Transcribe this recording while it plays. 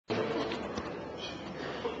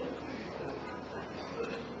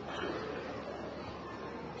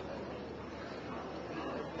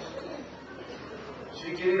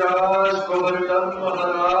Shri Giriraj Govardhan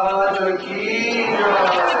Maharaj ki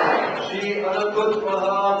Jai, Shri Anakut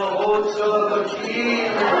Maha Mahotsav ki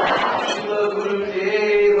Jai, Srila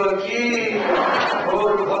Gurudeva ki Jai,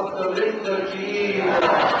 Gaur Bhakta Vrinda ki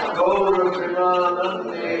Jai, Gaur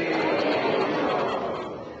Premanande.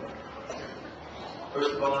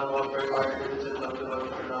 First of all, I want very hard to Dandavat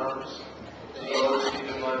Pranams to the Lord's feet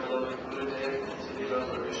of my beloved Gurudev and to the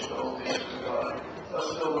Lord Vishnu, Vishnu God.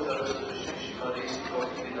 Vasto Uttara Shri Shrimati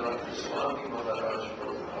Bhakti.Tv Swami Maharaj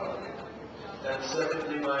Prabhupada. And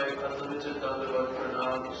secondly, my unlimited Dandavat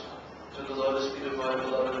Pranams to the lotus feet of my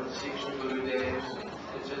beloved Sikh Gurudev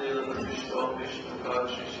and to the Lord Vishnu, Vishnu God,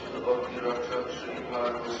 Shri Srila Bhakti Rakshak Shri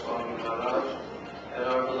Bhagavad Swami Maharaj. And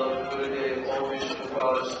our beloved Gurudev, Om Vishnu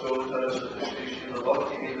Pada Stotara Sutta Shri Srila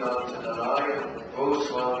Bhakti.Tv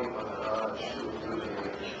Goswami Maharaj Shri Gurudev.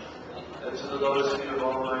 And to the lotus feet of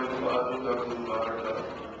all my Guru Varga,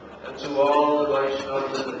 and to all the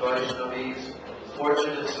Vaishnavas and Vaishnavis,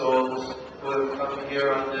 fortunate souls who have come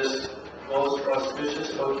here on this most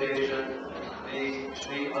auspicious occasion, the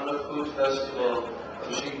Sri Annakut Festival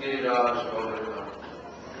of Shri Giriraj Govardhan.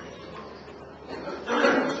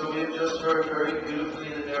 So we have just heard very beautifully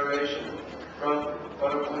the narration from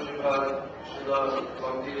Param Pujyapad Srila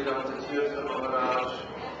Bhaktivedanta Tirtha Maharaj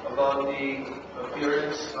about the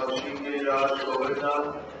appearance of Shri Giriraj Govardhan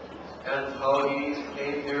and how he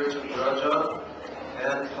came here to Braja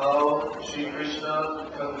and how Shri Krishna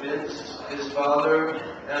convinced his father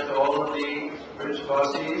and all of the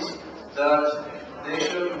Brijvasis that they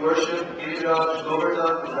should worship Giriraj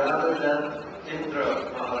Govardhan rather than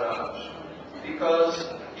Indra Maharaj, because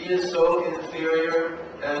he is so inferior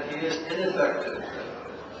and he is ineffective.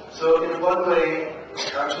 So in one way,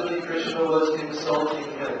 actually Krishna was insulting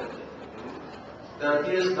him, that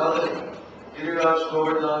he is nothing. Giriraj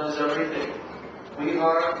Govardhan is everything. We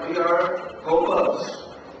are Gopas.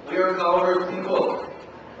 We are cowherd people.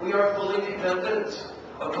 We are fully dependent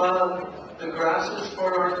upon the grasses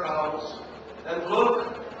for our cows. And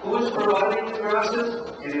look, who is providing the grasses?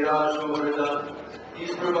 Giriraj Govardhan.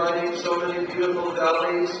 He's providing so many beautiful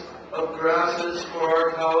valleys of grasses for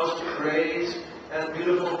our cows to graze, and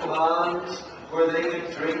beautiful ponds where they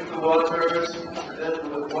can drink the waters,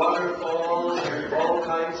 and with waterfalls and all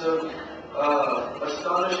kinds of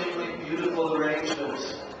astonishingly beautiful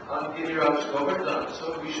arrangements on Giriraj Govardhan,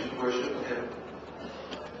 so we should worship him.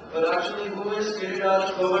 But actually, who is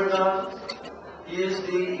Giriraj Govardhan? He is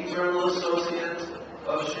the eternal associate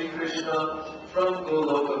of Sri Krishna from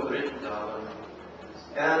Goloka Vrindavan.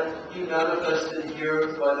 And he manifested here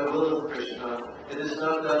by the will of Krishna. It is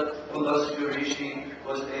not that Pulasya Rishi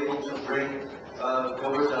was able to bring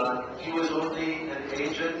Govardhan. He was only an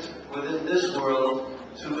agent within this world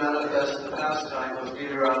to manifest the pastime of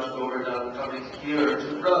Giriraj Govardhan coming here to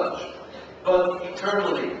Braj. But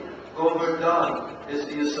eternally, Govardhan is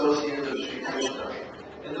the associate of Sri Krishna.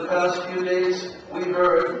 In the past few days, we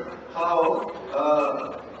heard how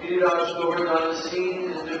Giriraj Govardhan is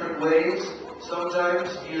seen in different ways. Sometimes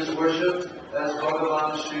he is worshipped as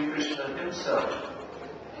Bhagavan Sri Krishna himself.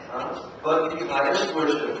 But the highest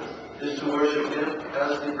worship is to worship him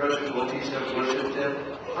as the Brajagopis have worshipped him,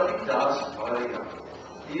 Haridas Bharya.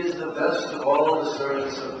 He is the best of all the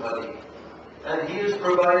servants of Hari. And he is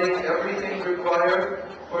providing everything required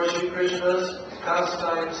for Sri Krishna's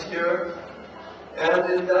pastimes here.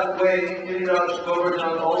 And in that way, Giriraj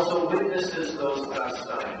Govardhan also witnesses those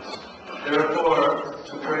pastimes. Therefore,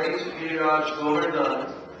 to praise Giriraj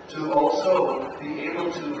Govardhan, to also be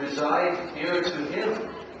able to reside near to him,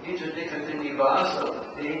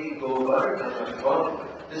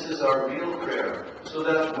 this is our real prayer, so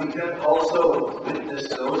that we can also witness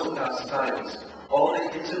those pastimes, all the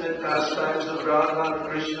intimate pastimes of Radha and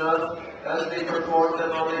Krishna, as they perform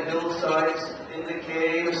them on the hillsides, in the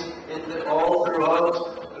caves, all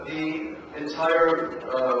throughout the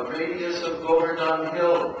entire radius of Govardhan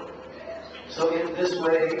Hill. So in this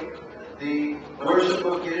way, the worship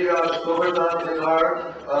of Giriraj Govardhan in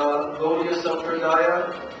our Gaudiya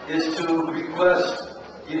Sampradaya is to request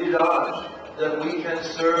Giriraj that we can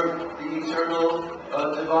serve the eternal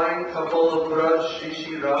divine couple of Braj,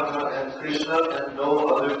 Shri Radha and Krishna, and no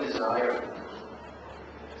other desire.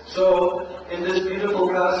 So, in this beautiful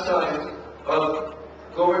pastime of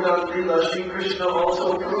Govardhan Lila, Shri Krishna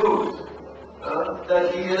also proved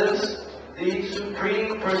that he is the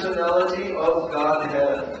Supreme Personality of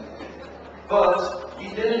Godhead. But he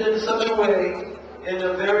did it in such a way, in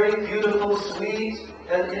a very beautiful, sweet,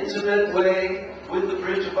 and intimate way with the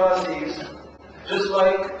Brijvasis, just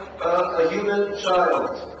like a human child.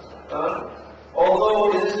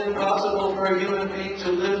 Although it is impossible for a human being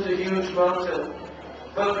to lift a huge mountain,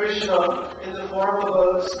 But Krishna, in the form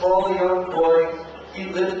of a small young boy, he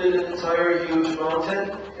lifted an entire huge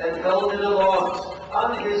mountain and held it aloft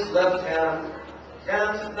on his left hand.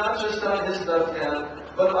 And not just on his left hand,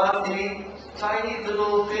 but on the tiny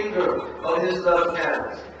little finger of his left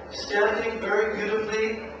hand. Standing very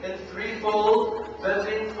beautifully in threefold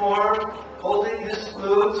bending form, holding his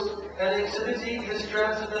flute, and exhibiting his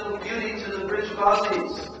transcendental beauty to the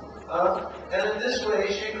Brijvasis. And in this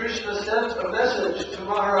way, Sri Krishna sent a message to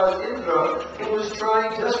Maharaj Indra, who was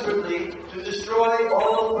trying desperately to destroy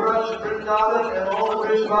all of Braj, Vrindavan, and all the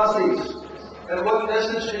Brijvasis. And what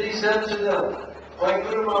message did he send to them? My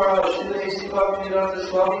Guru Maharaj, Srila A.C. Bhaktivedanta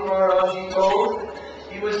Swami Maharaj,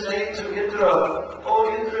 he was saying to Indra, O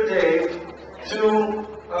Indradev, to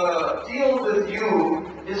deal with you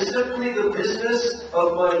is simply the business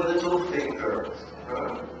of my little finger.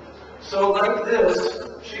 So like this,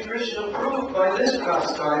 Sri Krishna proved by this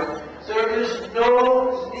pastime, there is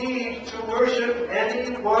no need to worship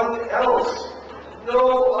anyone else.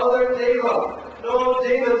 No other deva, no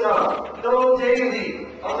devata, no deity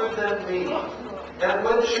other than me. And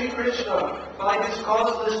when Sri Krishna, by his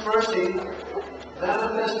causeless mercy,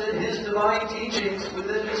 manifested his divine teachings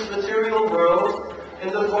within this material world in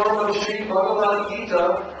the form of Sri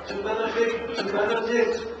Bhagavad-Gita to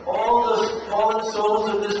benefit all the fallen souls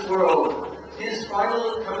of this world, his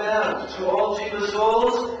final command to all jiva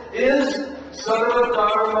souls is Sarva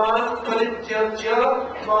Dharman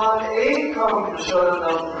Parityajya Man Ekam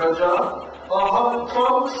Sharanam Praja Aham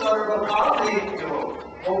Tvam Sarva Bhavekyo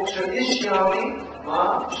Moksha Ishyami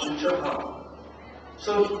Ma Shuchaha.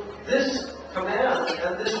 So this command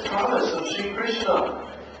and this promise of Sri Krishna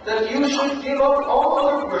that you should give up all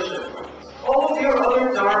other worship, all of your other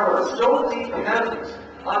dharmas, don't depend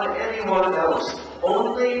on anyone else.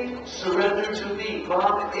 Only surrender to me,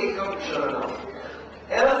 Mam Ekam Sharanam.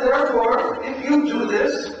 And therefore, if you do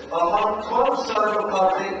this, Aham Tvam Sarva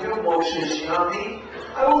Bhavekyo Mokshishyami,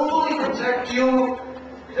 I will fully protect you.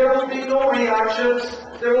 There will be no reactions,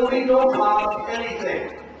 there will be no bhav,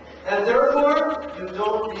 anything. And therefore, you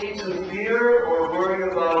don't need to fear or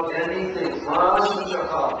worry about anything.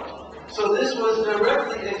 So this was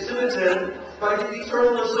directly exhibited by the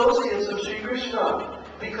eternal associates of Sri Krishna.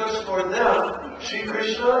 Because for them, Sri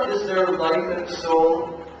Krishna is their life and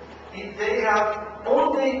soul. They have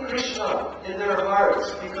only Krishna in their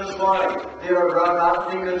hearts. Because why? They are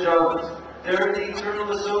Radhatmika Jams. They're the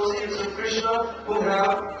eternal associates of Krishna who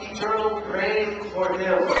have eternal praying for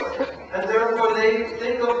him. And therefore they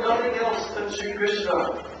think of nothing else than Sri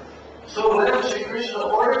Krishna. So when Sri Krishna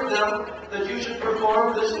ordered them that you should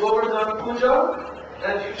perform this Govardhan Puja,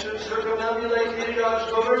 and you should circumambulate Giriraj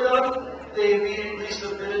Govardhan, they immediately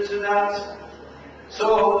submitted to that.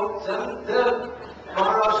 So then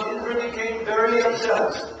Maharaj Indra became very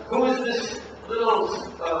upset. Who is this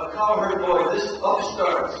little cowherd boy, this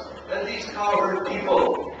upstart? And these cowherd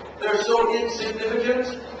people, they're so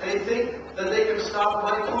insignificant, they think that they can stop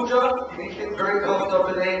my puja. He became very puffed up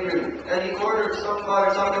and angry. And he ordered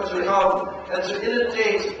Sampardaka to come and to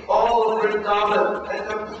inundate all of Vrindavan and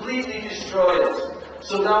completely destroy it.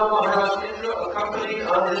 So now Maharaj Indra, accompanied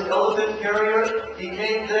on his elephant carrier, he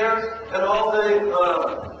came there, and all the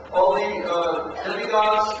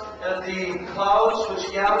demigods and the clouds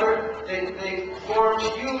which gathered, they formed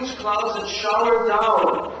huge clouds and showered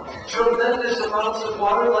down tremendous amounts of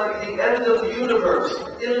water like the end of the universe,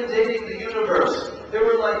 inundating the universe. They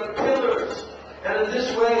were like pillars. And in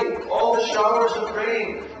this way, all the showers of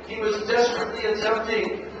rain, he was desperately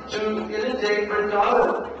attempting to inundate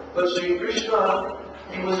Vrindavan. But Sri Krishna,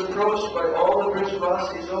 he was approached by all the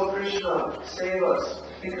Brijvasis. Oh Krishna, save us.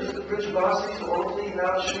 Because the Brijvasis only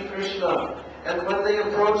have Sri Krishna. And when they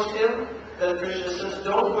approached him, then Krishna says,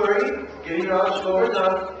 don't worry, Giriraj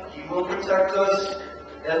Govardhan, he will protect us.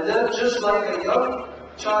 And then just like a young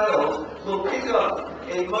child will pick up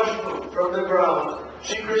a mushroom from the ground,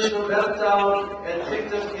 Sri Krishna bent down and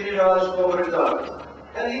picked up Giriraj Govardhan.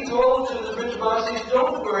 And he told to the Brijvasis,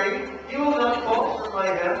 don't worry, he will not fall from my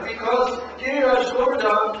hand because Giriraj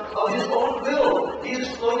Govardhan, of his own will, he is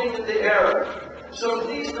floating in the air. So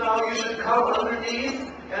please now you should come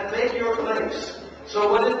underneath and make your place.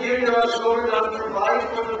 So what did Giriraj Govardhan provide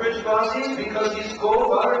for the Brijvasis? Because he's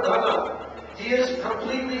Govardhana. He is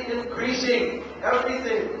completely increasing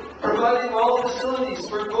everything, providing all facilities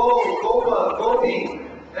for gold, Goma, Gopi.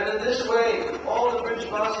 And in this way, all the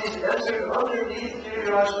Brijvasis entered underneath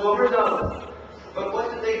Giriraj Govardhan. But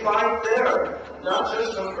what did they find there? Not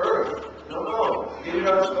just some earth. No.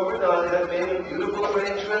 Giriraj Govardhan had made a beautiful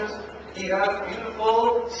arrangement. He had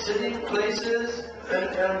beautiful sitting places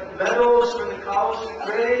and meadows for the cows to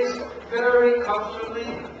graze very comfortably,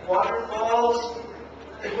 waterfalls.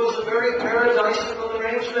 It was a very paradisical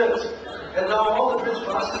arrangement. And now all the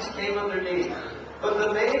Vrishvasis came underneath. But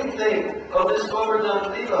the main thing of this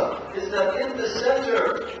Govardhan Leela is that in the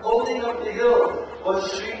center, holding up the hill,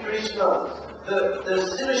 was Sri Krishna,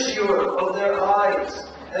 the cynosure of their eyes.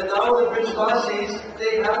 And now the Vrishvasis,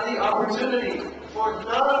 they have the opportunity for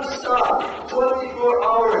non-stop, 24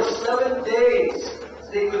 hours, 7 days.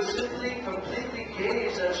 They could simply, completely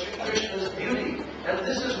gaze at Sri Krishna's beauty. And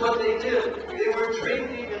this is what they did. They were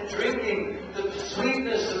drinking and drinking the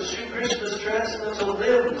sweetness of Sri Krishna's transcendental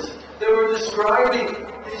limbs. They were describing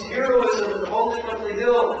his heroism and holding up the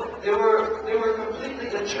hill. They were completely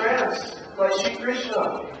entranced by Sri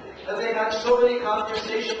Krishna. And they had so many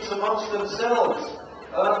conversations amongst themselves.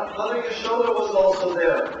 Mother Yashoda was also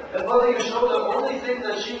there. And Mother Yashoda, the only thing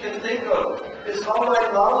that she can think of is how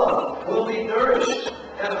my Lala will be nourished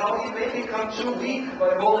and how he may become too weak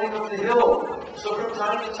by holding up the hill. So from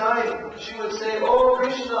time to time, she would say, "Oh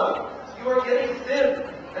Krishna, you are getting thin."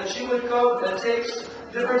 And she would come and take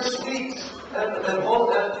different sweets and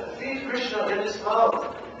hold and feed Krishna in his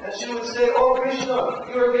mouth. And she would say, "Oh Krishna,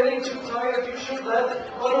 you are getting too tired. You should let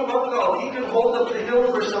Manu Mangal, he can hold up the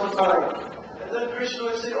hill for some time." And then Krishna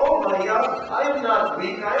would say, "Oh Maya, I am not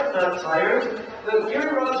weak, I am not tired. The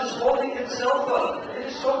Giriraj is holding himself up. It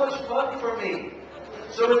is so much fun for me."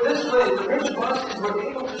 So in this way, the Vrishvasis were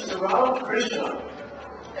able to surround Krishna,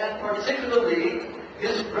 and particularly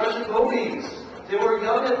his Braja Gopis. They were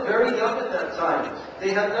young and very young at that time. They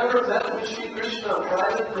had never met with Sri Krishna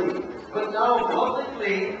privately. But now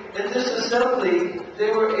publicly, in this assembly,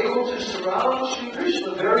 they were able to surround Sri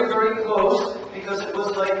Krishna very, very close, because it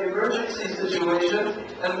was like an emergency situation,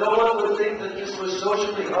 and no one would think that this was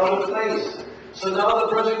socially out of place. So now the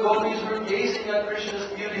Braja Gopis were gazing at Krishna's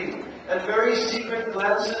beauty, and very secret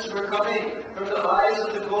glances were coming from the eyes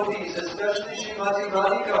of the Gopis, especially Srimati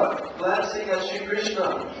Radhika, glancing at Sri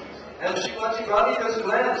Krishna. And Srimati Radhika's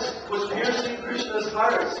glance was piercing Krishna's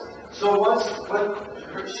heart. So once, when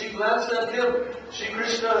she glanced at him, Sri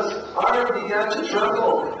Krishna's arm began to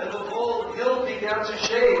tremble, and the whole hill began to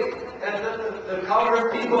shake. And then the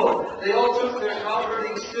cowherd people, they all took their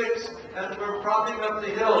cowherding sticks and were propping up the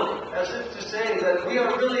hill, as if to say that we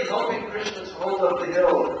are really helping Krishna to hold up the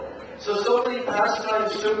hill. So many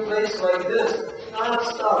pastimes took place like this,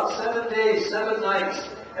 non-stop, 7 days, 7 nights.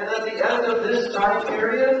 And at the end of this time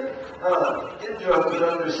period, Indra could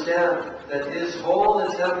understand that his whole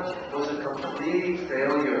attempt was a complete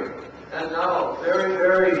failure. And now, very,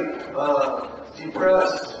 very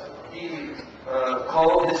depressed, he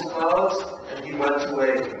called his clouds and he went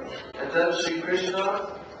away. And then Sri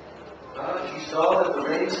Krishna, he saw that the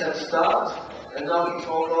rains had stopped, and now he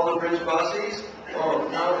told all the Vrishvasis, "Oh,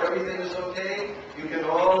 now everything is okay, you can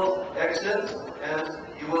all exit, and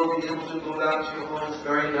you will be able to go back to your homes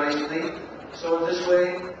very nicely." So in this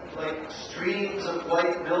way, like streams of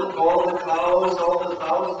white milk, all the cows, all the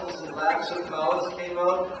thousands and lakhs of cows came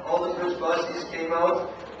out, all the Vrishvasis came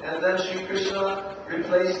out, and then Sri Krishna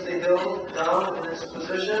replaced the hill down in its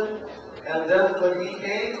position, and then when he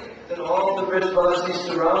came, then all the Vrishvasis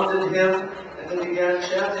surrounded him, and they began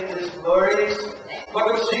chanting his glories.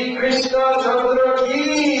 Bhagat Sri Krishna Chandra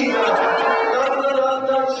Ki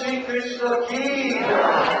Nanda Sri Krishna Ki.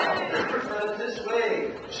 And in this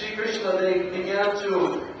way, Sri Krishna, they began to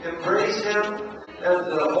embrace him and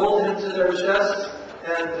hold him to their chest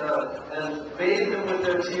and bathe him with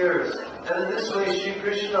their tears. And in this way, Sri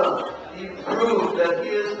Krishna, he proved that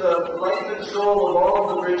he is the life and soul of all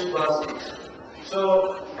the Vrishvasis. So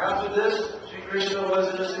after this, Sri Krishna was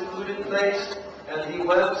in a secluded place, and he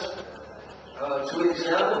went to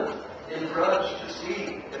examine in Braj to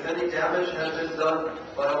see if any damage had been done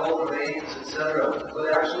by all the rains, etc. But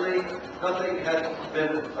actually, nothing had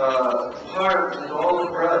been harmed in all of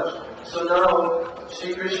Braj. So now,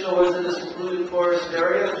 Sri Krishna was in a secluded forest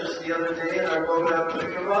area just the other day in our program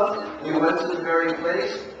Parikrama. We went to the very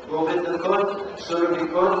place, Govinda Kund, Surabhi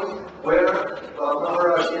Kund, where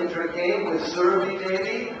Maharaj Indra came with Surabhi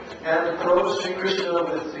Devi and approached Sri Krishna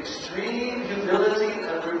with extreme humility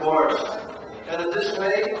and remorse. And in this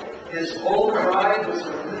way, his whole pride was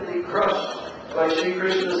completely crushed by Sri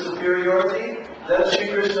Krishna's superiority. Then Sri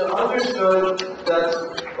Krishna understood that,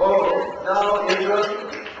 oh, now Indra,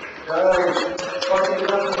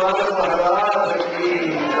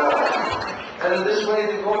 and in this way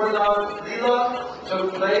the Govardhan Leela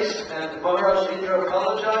took place, and Maharaj Indra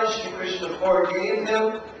apologized, Sri Krishna forgave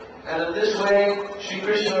him, and in this way Sri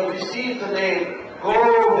Krishna received the name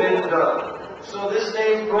Govinda. So this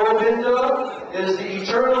name Govinda is the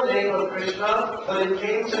eternal name of Krishna, but it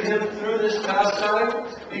came to him through this pastime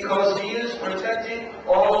because he is protecting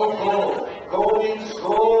all Go. Go means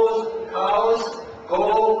gold, cows.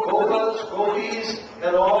 Gopas, Gopis,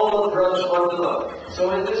 and all of Braj Mandala.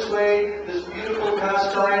 So in this way, this beautiful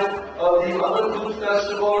pastime of the Anakut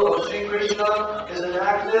festival of Sri Krishna is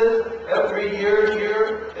enacted every year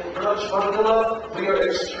here in Braj Mandala. We are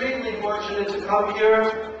extremely fortunate to come here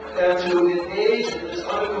and to engage in this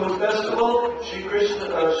Anakut festival. Shri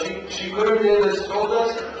Gurudev has told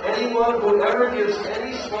us, anyone who ever gives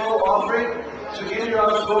any small offering to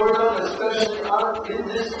Giriraj Govardhan, especially in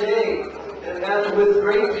this day, and with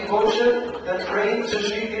great devotion and praying to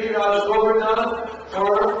Shri Giriraj Govardhan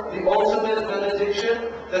for the ultimate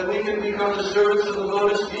benediction, that we can become the servants of the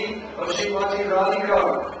lotus feet of Srimati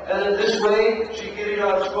Radhika. And in this way, Shri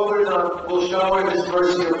Giriraj Govardhan will shower His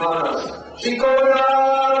mercy upon us. Shri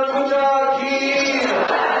Govardhan Puja Ki,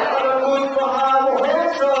 Anakut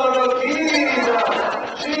Mahamahotsav Ki,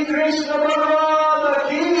 Shri Krishna Bhagavan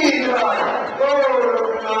Ki, Govardhan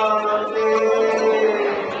Guru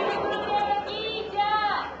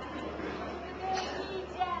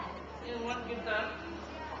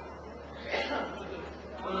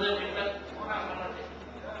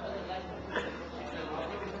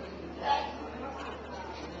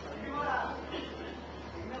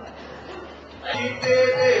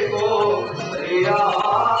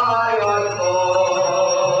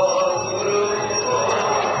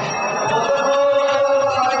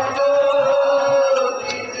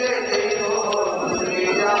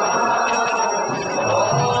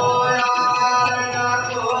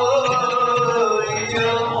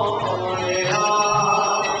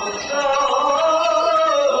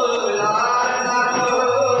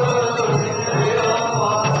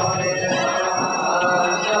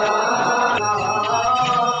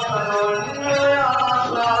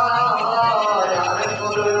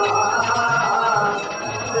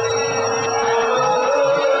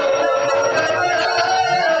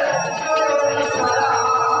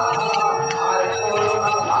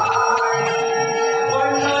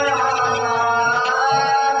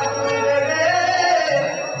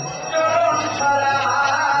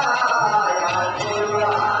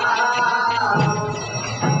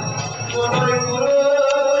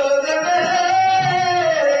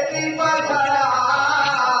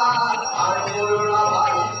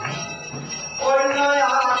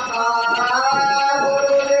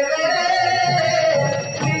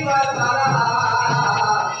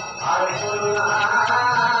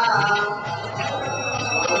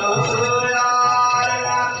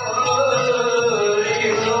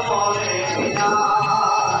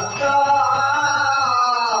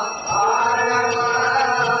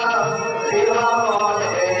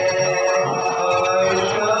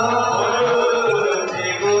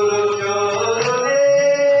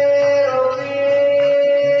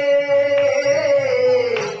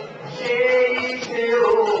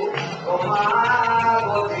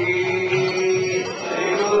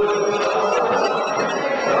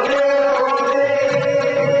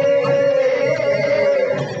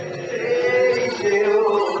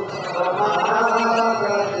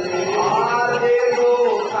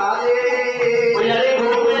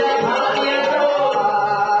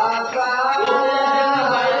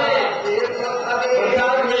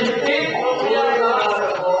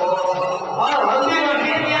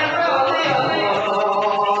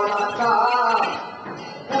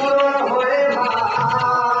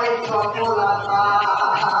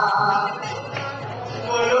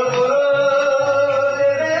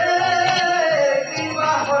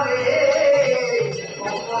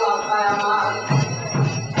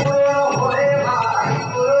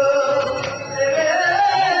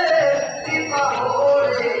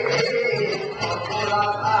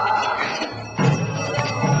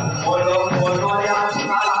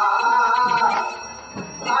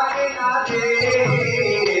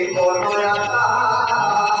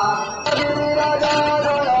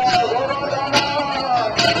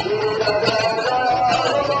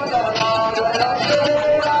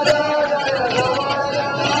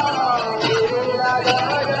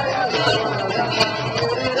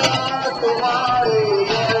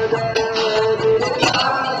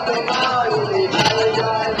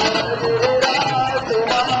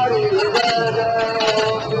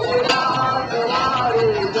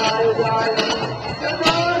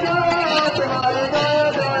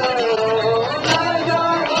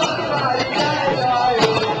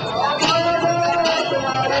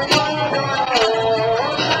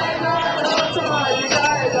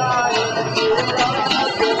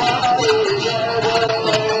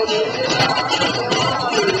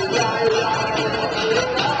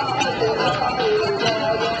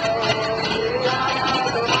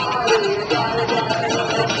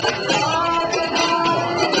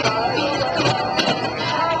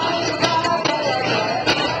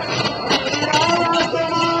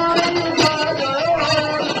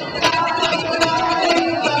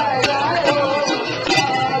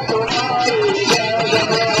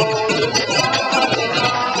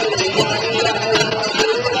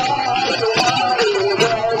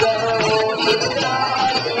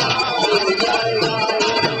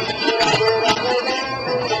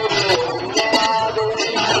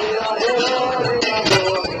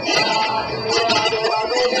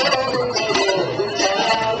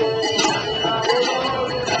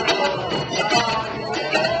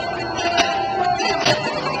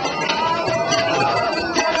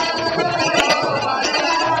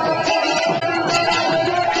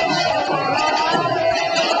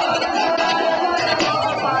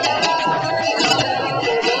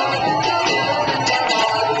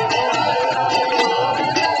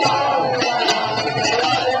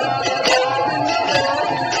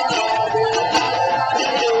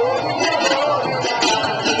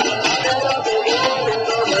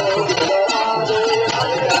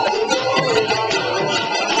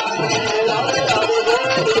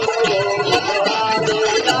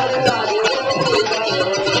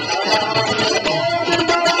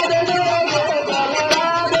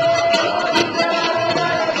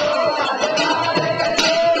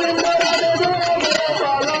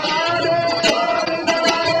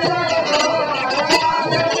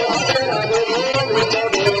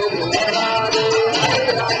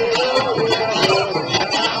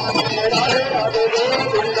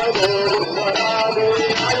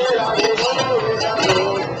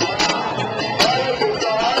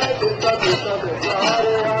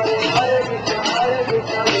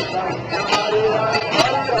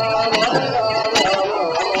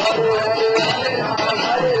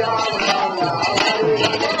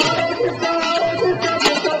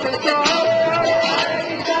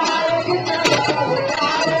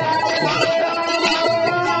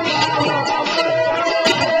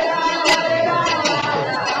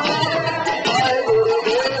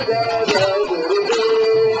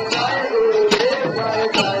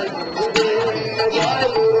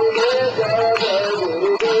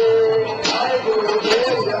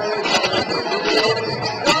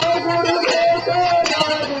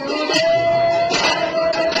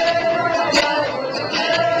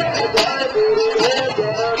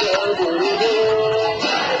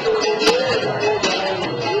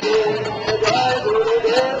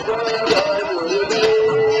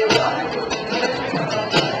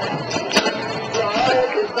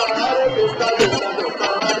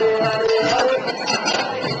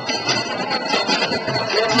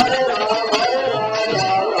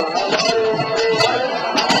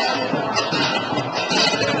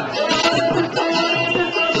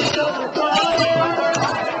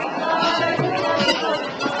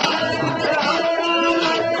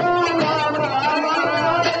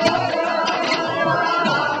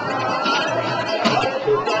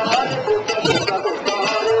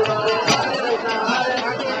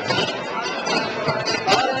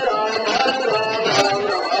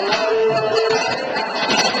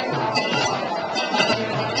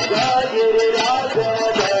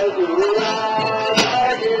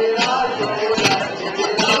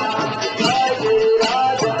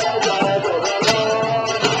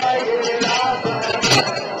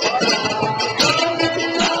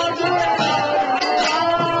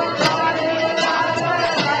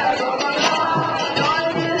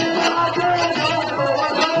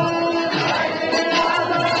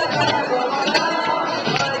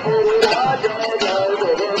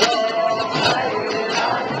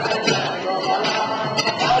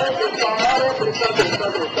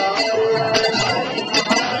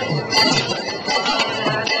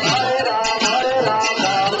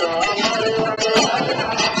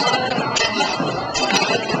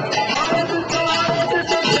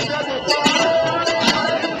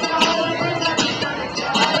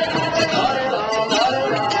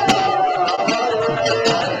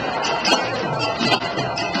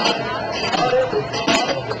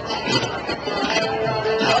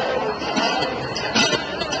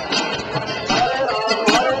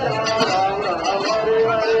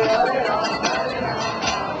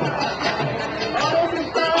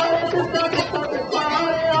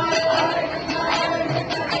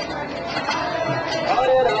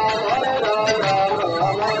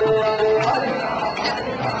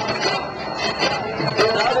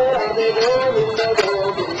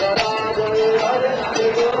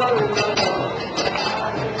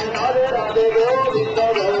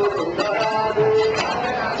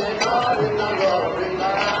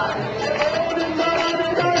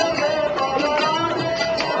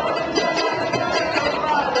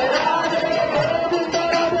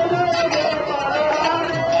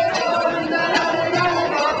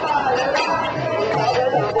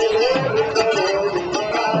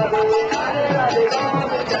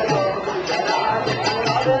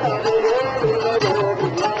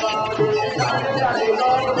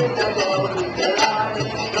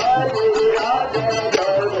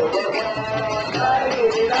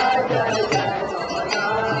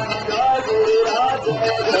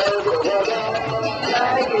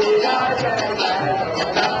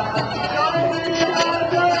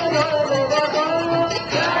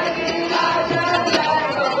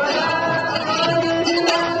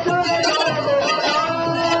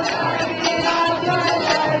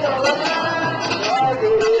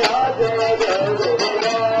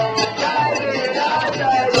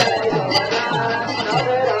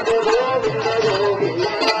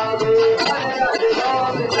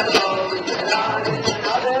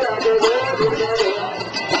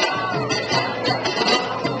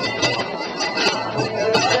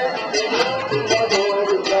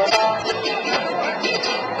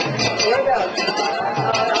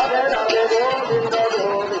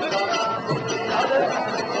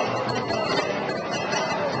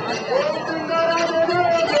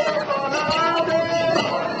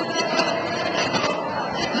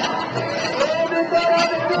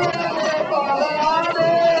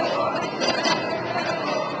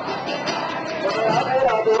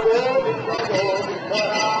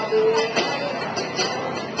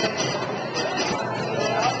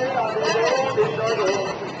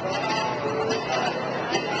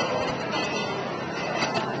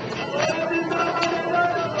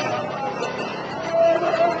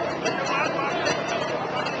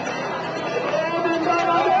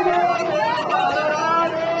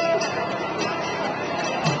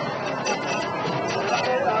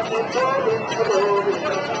Radhe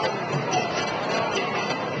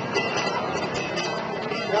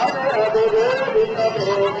Radhe Govinda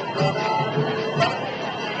Govinda